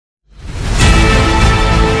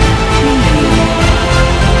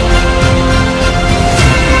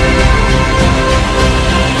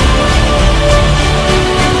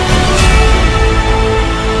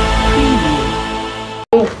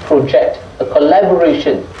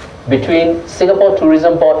collaboration between Singapore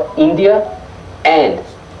Tourism Board India and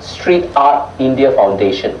St+art India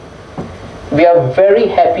Foundation. We are very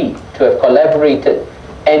happy to have collaborated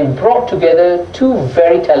and brought together two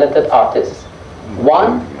very talented artists.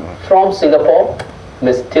 One from Singapore,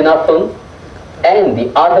 Ms Fung, and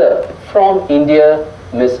the other from India,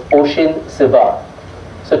 Ms Osheen Siva.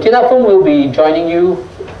 So Fung will be joining you,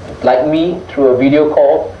 like me, through a video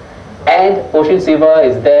call, and Osheen Siva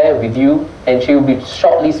is there with you, and she will be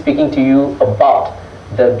shortly speaking to you about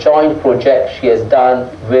the joint project she has done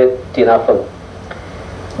with Fung.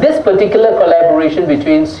 This particular collaboration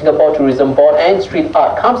between Singapore Tourism Board and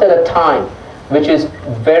St+art comes at a time which is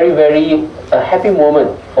very, very a happy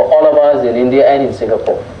moment for all of us in India and in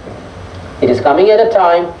Singapore. It is coming at a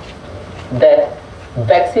time that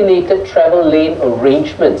vaccinated travel lane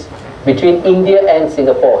arrangements between India and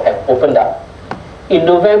Singapore have opened up. In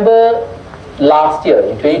November last year,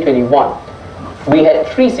 in 2021, we had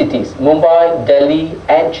 3 cities, Mumbai, Delhi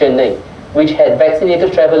and Chennai, which had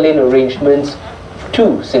vaccinated travel lane arrangements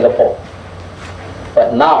to Singapore.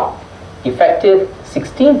 But now, effective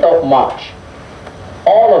 16th of March,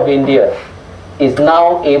 all of India is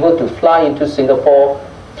now able to fly into Singapore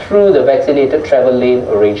through the vaccinated travel lane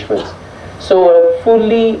arrangements. So a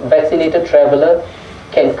fully vaccinated traveler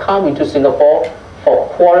can come into Singapore for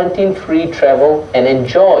quarantine-free travel and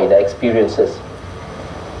enjoy the experiences.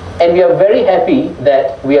 And we are very happy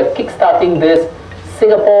that we are kickstarting this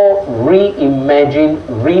Singapore Reimagine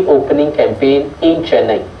reopening campaign in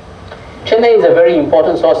Chennai. Chennai is a very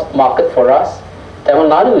important source market for us. Tamil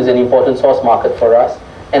Nadu is an important source market for us.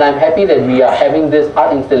 And I'm happy that we are having this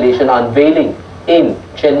art installation unveiling in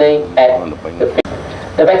Chennai at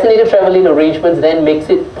the vaccinated travel lane arrangements then makes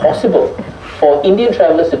it possible for Indian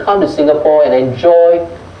travelers to come to Singapore and enjoy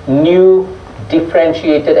new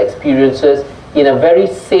differentiated experiences in a very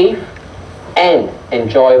safe and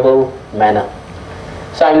enjoyable manner.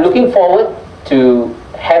 So I'm looking forward to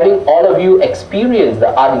having all of you experience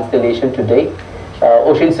the art installation today.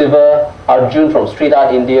 Osheen Siva, Arjun from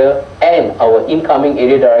St+art India, and our incoming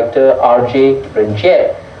area director RJ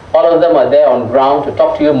Ranjit. All of them are there on ground to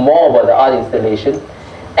talk to you more about the art installation.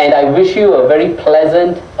 And I wish you a very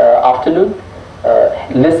pleasant afternoon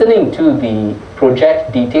listening to the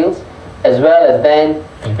project details, as well as then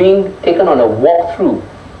being taken on a walkthrough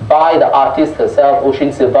by the artist herself,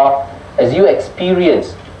 Osheen Siva, as you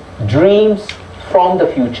experience dreams from the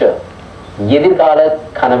future.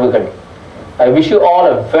 Ethirkaalak, kanavugal. I wish you all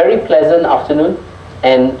a very pleasant afternoon,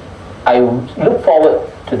 and I look forward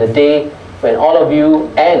to the day when all of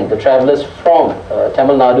you and the travelers from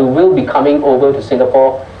Tamil Nadu will be coming over to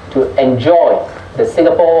Singapore to enjoy the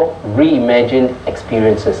Singapore Reimagined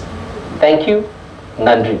experiences. Thank you.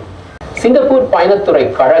 Nandri. Singapore பயணத்துறை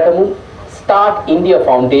கழகமும் Start India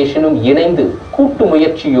Foundationum இணைந்து கூட்டு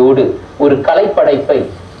முயற்சியோடு ஒரு கலைப்படைப்பை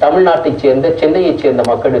தமிழ்நாட்டைச் சேர்ந்த சென்னையைச் சேர்ந்த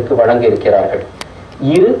மக்களுக்கு வழங்க இருக்கிறார்கள்.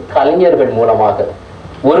 2 கலைஞர்கள் மூலமாக.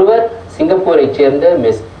 ஒருவர் சிங்கப்பூரைச் சேர்ந்த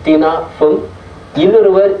மிஸ் Fung,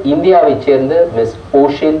 இன்னொருவர் இந்தியாவைச் சேர்ந்த மிஸ்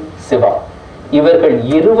Osheen Siva. இவர்கள்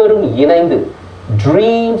இருவரும் இணைந்து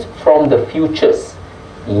Dreams from the Futures,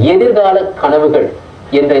 எதிர்கால கனவுகள்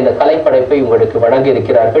என்ற இந்த கலைப்படைப்பை உங்களுக்கு வழங்க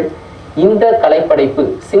இருக்கிறார்கள். இந்த கலைப்படைப்பு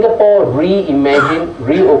சிங்கப்பூர் ரீஇமேஜின்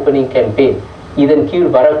ரீஓப்பனிங் கேம்பெயின் இதன் கீழ்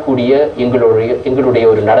வரக்கூடிய எங்களுடைய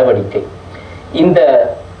ஒரு நடவடிக்கை. இந்த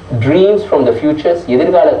Dreams from the Futures,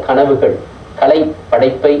 எதிர்கால கனவுகள்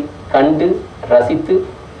கலைப்படைப்பை கண்டு ரசித்து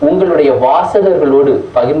உங்களுடைய வாசகர்களோடு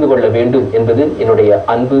பகிர்ந்து கொள்ள வேண்டும் என்பது என்னுடைய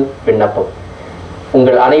அன்பு விண்ணப்பம்.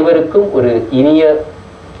 உங்கள் அனைவருக்கும் ஒரு இனிய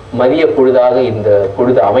மதிய பொழுதாக இந்த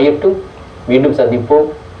பொழுது அமையட்டும். மீண்டும் சந்திப்போம்.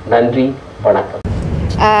 நன்றி, வணக்கம்.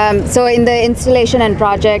 So in the installation and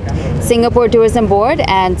project, Singapore Tourism Board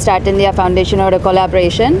and Start India Foundation oda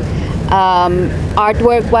collaboration.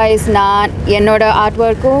 Artwork wise, என்னோட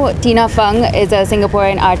artworkum Fung is a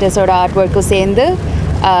Singaporean artist oda artworkum சேர்ந்து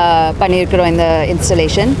பண்ணியிருக்கிறோம் இந்த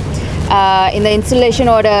installation. இந்த installation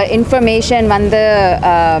oda information வந்து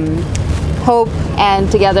hope and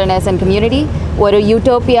togetherness and community. ஒரு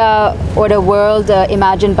Utopia oda world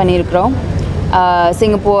imagine பண்ணியிருக்கிறோம்.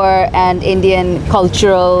 Singapore and Indian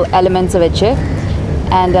cultural elements of it.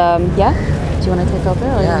 And yeah, do you want to take over?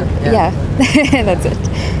 Or? Yeah. That's it.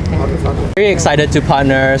 Very excited to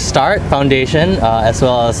partner ST+art Foundation as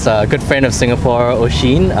well as a good friend of Singapore,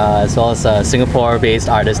 Osheen, as well as Singapore-based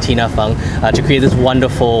artist Tina Fung to create this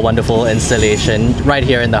wonderful, wonderful installation right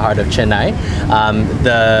here in the heart of Chennai.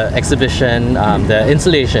 The exhibition, the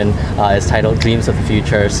installation is titled Dreams of the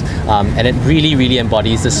Futures, and it really, really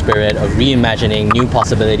embodies the spirit of reimagining new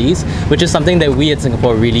possibilities, which is something that we at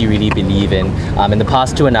Singapore really, really believe in. In the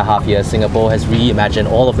past 2.5 years, Singapore has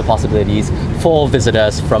reimagined all of the possibilities for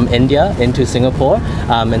visitors from India into Singapore,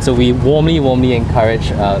 and so we warmly, warmly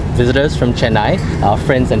encourage visitors from Chennai, our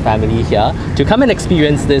friends and family here, to come and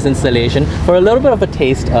experience this installation for a little bit of a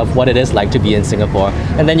taste of what it is like to be in Singapore.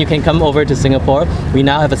 And then you can come over to Singapore. We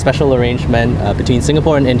now have a special arrangement between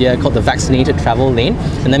Singapore and India called the Vaccinated Travel Lane,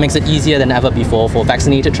 and that makes it easier than ever before for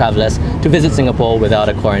vaccinated travelers to visit Singapore without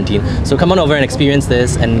a quarantine. So come on over and experience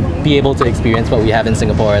this and be able to experience what we have in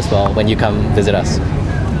Singapore as well when you come visit us.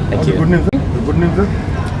 Thank you. Good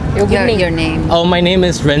news, Your name. Oh, my name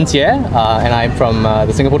is Ren Jie, and I'm from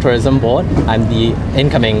the Singapore Tourism Board. I'm the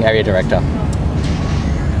incoming area director.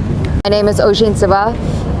 My name is Osheen Siva.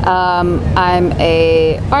 I'm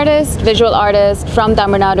a artist, visual artist from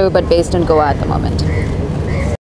Tamil Nadu, but based in Goa at the moment.